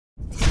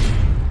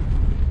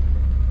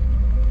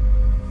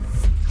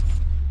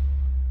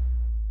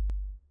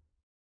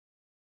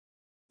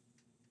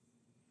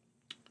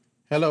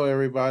Hello,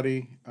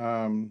 everybody.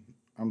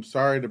 I'm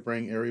sorry to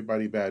bring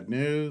everybody bad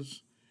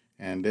news,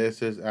 and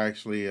this is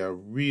actually a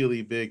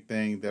really big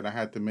thing that I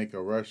had to make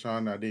a rush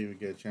on. I didn't even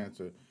get a chance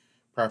to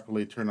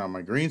properly turn on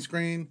my green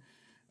screen,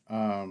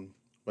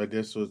 but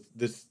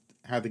this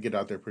had to get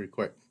out there pretty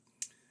quick.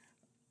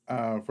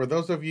 For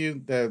those of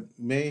you that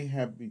may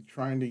have been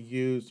trying to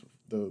use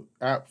the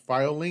app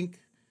Filelinked,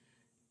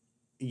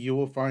 you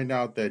will find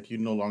out that you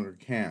no longer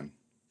can.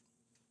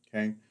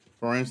 Okay.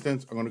 For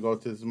instance, I'm going to go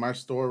to this is my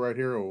store right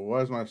here, or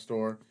was my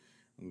store.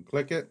 I'm going to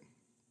click it,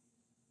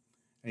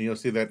 and you'll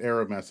see that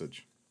error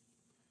message.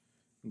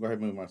 I'll go ahead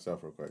and move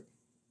myself real quick.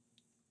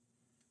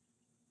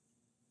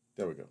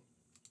 There we go.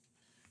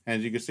 And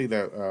as you can see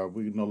that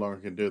we no longer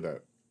can do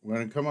that. We're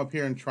going to come up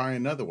here and try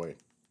another way.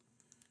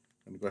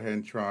 I'm going to go ahead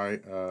and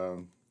try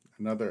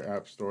another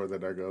app store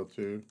that I go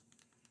to.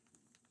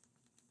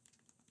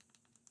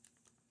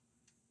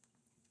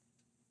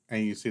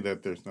 And you see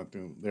that there's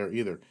nothing there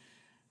either.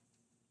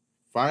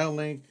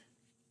 Filelinked,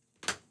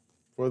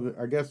 for the,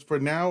 I guess for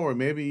now, or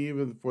maybe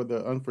even for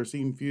the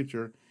unforeseen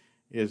future,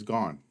 is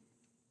gone.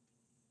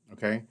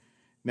 Okay.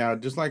 Now,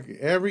 just like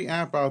every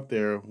app out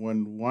there,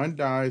 when one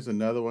dies,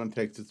 another one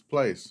takes its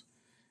place.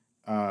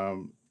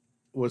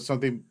 Would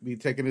something be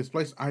taking its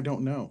place? I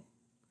don't know.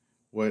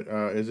 What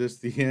is this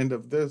the end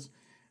of this?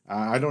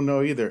 I don't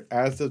know either.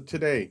 As of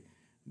today,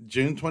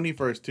 June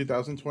 21st,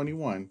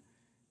 2021,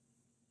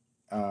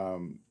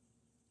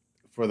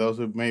 for those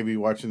who may be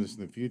watching this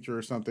in the future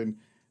or something,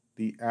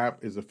 the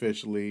app is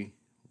officially,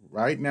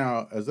 right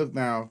now, as of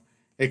now,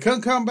 it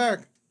couldn't come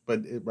back,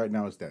 but right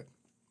now it's dead.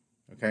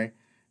 Okay.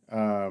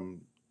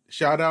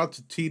 Shout out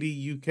to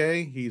TD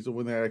UK. He's the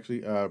one that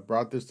actually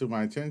brought this to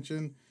my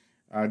attention.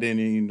 I didn't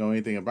even know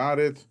anything about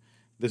it.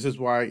 This is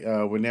why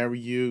whenever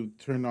you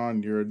turn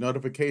on your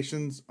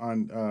notifications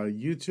on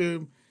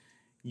YouTube,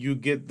 you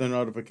get the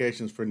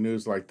notifications for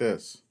news like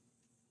this.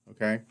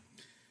 Okay.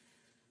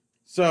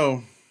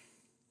 So,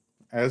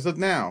 as of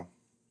now,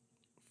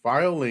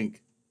 Filelinked,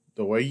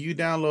 the way you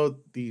download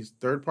these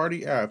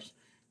third-party apps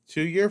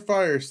to your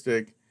Fire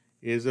Stick,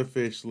 is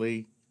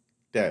officially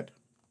dead.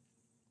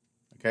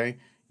 Okay,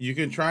 you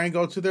can try and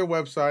go to their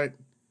website,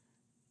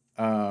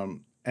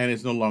 and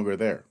it's no longer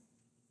there.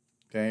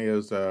 Okay, it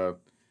was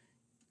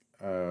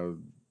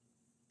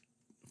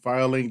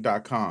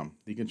filelinked.com.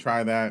 You can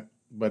try that,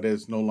 but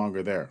it's no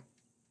longer there.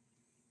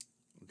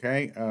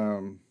 Okay,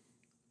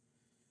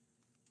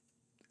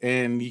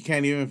 and you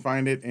can't even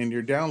find it in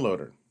your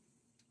downloader.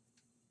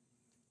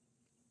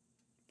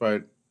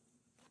 But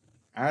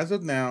as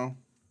of now,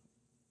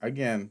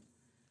 again,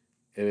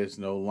 it is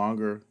no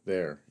longer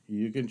there.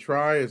 You can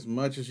try as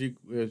much as you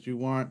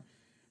want.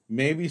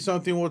 Maybe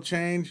something will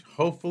change.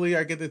 Hopefully,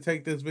 I get to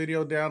take this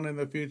video down in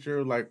the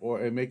future,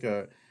 and make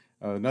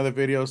another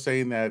video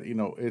saying that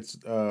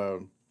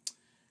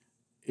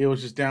it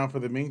was just down for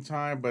the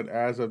meantime. But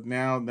as of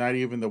now, not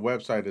even the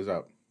website is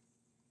up.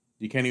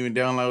 You can't even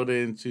download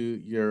it into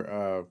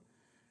your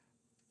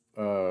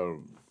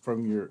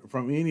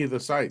from any of the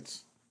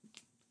sites.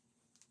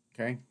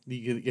 Okay,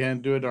 you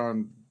can't do it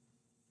on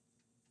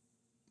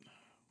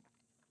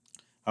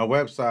a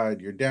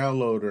website, your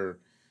downloader,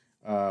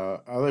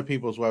 other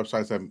people's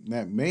websites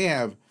that may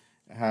have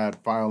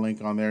had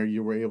Filelinked on there.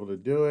 You were able to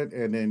do it,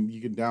 and then you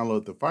can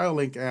download the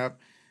Filelinked app,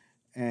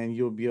 and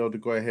you'll be able to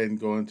go ahead and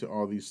go into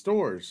all these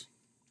stores.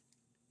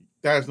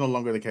 That is no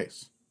longer the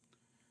case.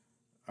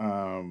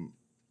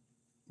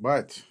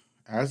 But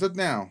as of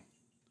now,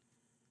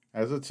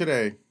 as of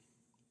today,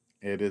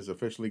 it is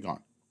officially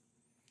gone.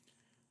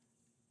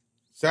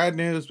 Sad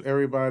news,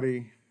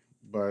 everybody,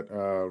 but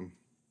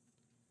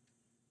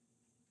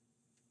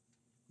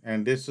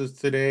and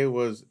today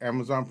was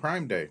Amazon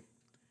Prime Day.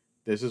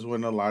 This is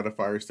when a lot of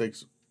Fire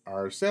Sticks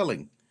are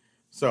selling.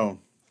 So,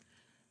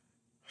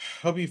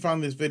 hope you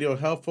found this video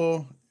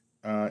helpful.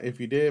 If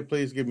you did,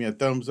 please give me a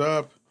thumbs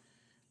up.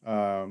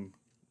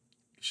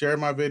 Share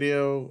my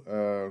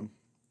video.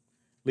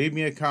 Leave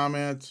me a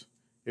comment.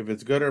 If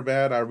it's good or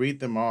bad, I read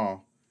them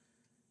all.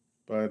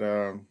 But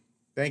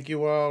thank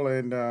you all,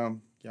 and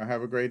y'all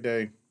have a great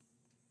day.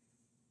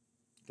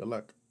 Good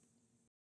luck.